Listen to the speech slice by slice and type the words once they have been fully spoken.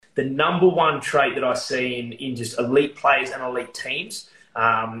the number one trait that I see in just elite players and elite teams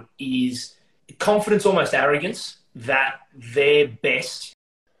is confidence, almost arrogance, that their best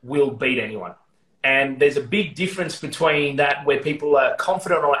will beat anyone. And there's a big difference between that, where people are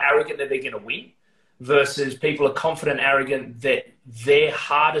confident or arrogant that they're going to win, versus people are confident and arrogant that their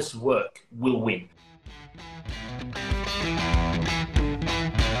hardest work will win.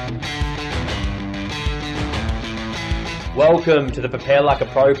 Welcome to the Prepare Like a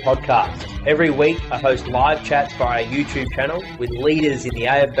Pro podcast. Every week I host live chats via our YouTube channel with leaders in the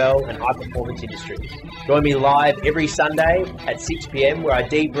AFL and high performance industries. Join me live every Sunday at 6 p.m. where I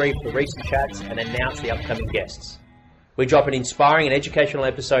debrief the recent chats and announce the upcoming guests. We drop an inspiring and educational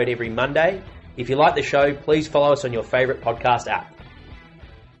episode every Monday. If you like the show, please follow us on your favourite podcast app.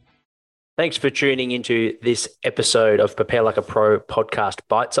 Thanks for tuning into this episode of Prepare Like a Pro podcast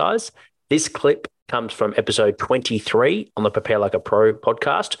Bite Size. This clip comes from episode 23 on the Prepare Like a Pro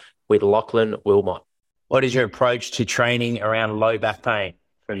podcast with Lachlan Wilmot. What is your approach to training around low back pain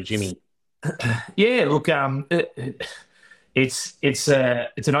from Jimmy? Yeah, look, it's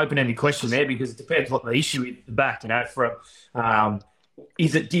an open-ended question there, because it depends what the issue is with the back.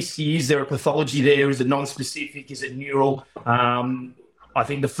 Is it disc? Is there a pathology there? Is it non-specific? Is it neural? I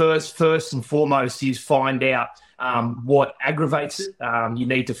think the first and foremost is find out what aggravates it. You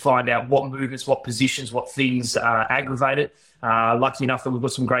need to find out what movements, what positions, what things aggravate it. Lucky enough that we've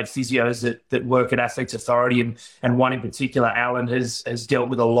got some great physios that work at Athletes Authority, and one in particular, Alan, has dealt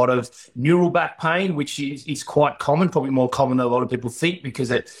with a lot of neural back pain, which is quite common, probably more common than a lot of people think,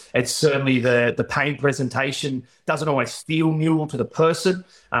 because it's certainly the pain presentation doesn't always feel neural to the person,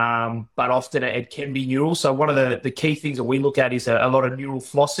 but often it can be neural. So one of the key things that we look at is a lot of neural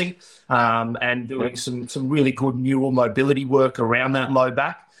flossing and doing some really good neural mobility work around that low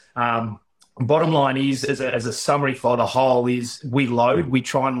back. Bottom line is, as a summary for the whole, is we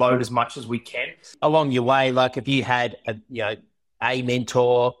try and load as much as we can. Along your way, like, have you had a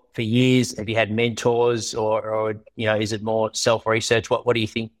mentor for years? Have you had mentors, or is it more self-research? What do you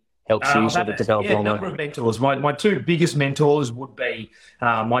think helps you sort of develop along the way? A number of mentors. My two biggest mentors would be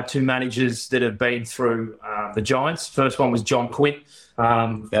my two managers that have been through the Giants. First one was John Quinn.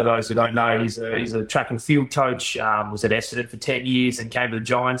 For those who don't know, he's a track and field coach, was at Essendon for 10 years and came to the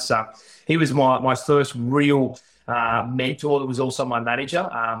Giants. He was my first real mentor that was also my manager.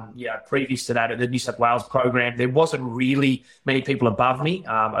 Previous to that, at the New South Wales program, there wasn't really many people above me.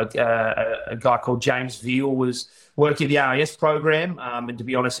 A guy called James Veal was working the RAS program, and to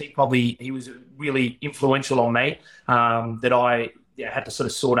be honest, he was really influential on me, that I had to sort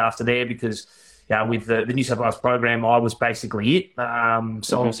of sort after there, because with the New South Wales program, I was basically it.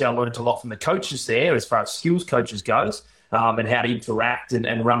 So obviously I learned a lot from the coaches there as far as skills coaches goes, and how to interact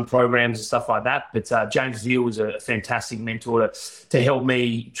and run programs and stuff like that. But James Veal was a fantastic mentor to help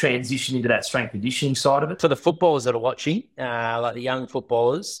me transition into that strength conditioning side of it. For the footballers that are watching, like the young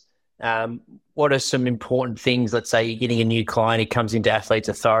footballers, what are some important things? Let's say you're getting a new client, he comes into Athletes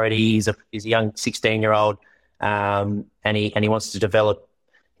Authority, he's a young 16-year-old, and he wants to develop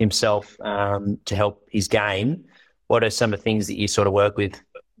himself to help his game. What are some of the things that you sort of work with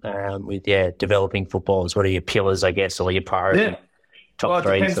developing footballers? What are your pillars, I guess, or your priority top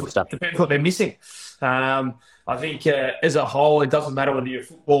three sort of stuff? Depends what they're missing. I think as a whole, it doesn't matter whether you're a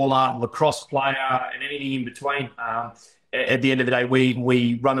footballer, lacrosse player, and anything in between. At the end of the day,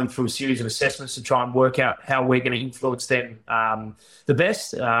 we run them through a series of assessments to try and work out how we're going to influence them the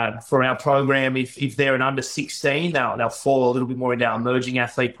best. For our program, if they're an under 16, they'll fall a little bit more into our emerging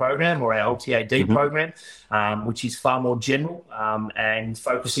athlete program, or our LTAD program, which is far more general, and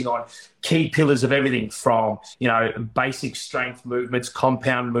focusing on key pillars of everything from, basic strength movements,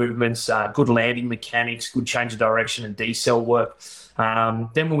 compound movements, good landing mechanics, good change of direction and decel work.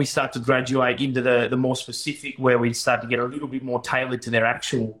 Then when we start to graduate into the more specific, where we start to get a little bit more tailored to their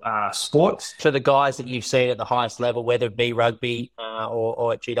actual sport. For the guys that you've seen at the highest level, whether it be rugby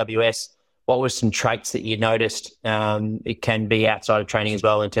or at GWS, what were some traits that you noticed? It can be outside of training as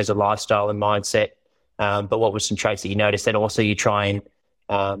well in terms of lifestyle and mindset, but what were some traits that you noticed that also you try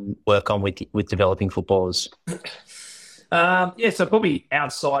and work on with developing footballers? So probably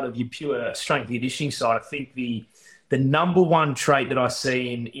outside of your pure strength and conditioning side, I think the number one trait that I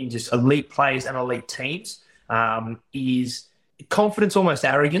see in just elite players and elite teams is confidence, almost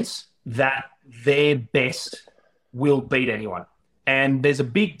arrogance, that their best will beat anyone. And there's a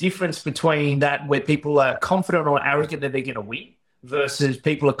big difference between that, where people are confident or arrogant that they're going to win, versus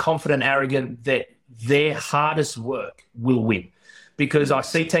people are confident and arrogant that their hardest work will win. Because I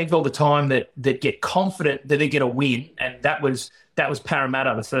see teams all the time that get confident that they're going to win, and that was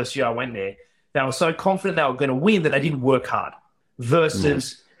Parramatta the first year I went there. They were so confident they were going to win that they didn't work hard,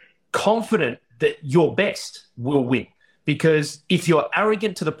 versus confident that your best will win. Because if you're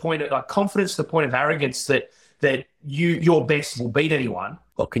arrogant to the point of confidence to the point of arrogance that your best will beat anyone.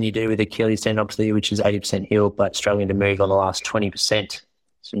 What can you do with Achilles tendinopathy, which is 80% healed but struggling to move on the last 20%? It's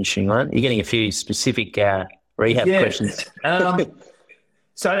an interesting one. You're getting a few specific rehab questions.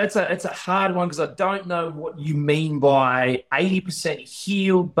 So it's a hard one because I don't know what you mean by 80%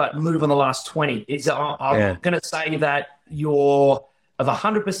 healed but move on the last 20. I'm going to say that of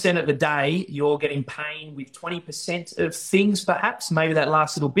 100% of the day, you're getting pain with 20% of things, perhaps, maybe that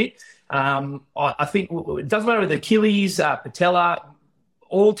last little bit. I think it doesn't matter with Achilles, patella,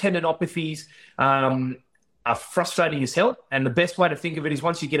 all tendinopathies are frustrating as hell. And the best way to think of it is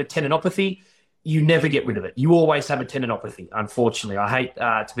once you get a tendinopathy, you never get rid of it. You always have a tendinopathy, unfortunately. I hate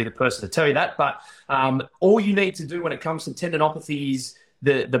to be the person to tell you that, but all you need to do when it comes to tendinopathy is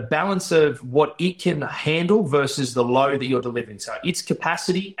the balance of what it can handle versus the load that you're delivering. So its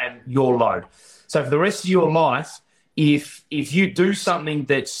capacity and your load. So for the rest of your life, if you do something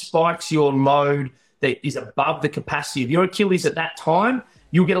that spikes your load that is above the capacity of your Achilles at that time,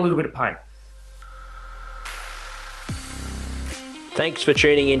 you'll get a little bit of pain. Thanks for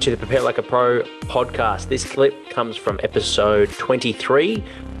tuning into the Prepare Like a Pro podcast. This clip comes from episode 23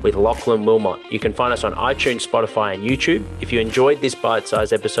 with Lachlan Wilmot. You can find us on iTunes, Spotify, and YouTube. If you enjoyed this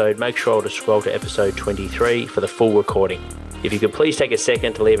bite-sized episode, make sure to scroll to episode 23 for the full recording. If you could please take a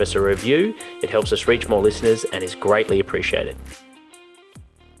second to leave us a review, it helps us reach more listeners and is greatly appreciated.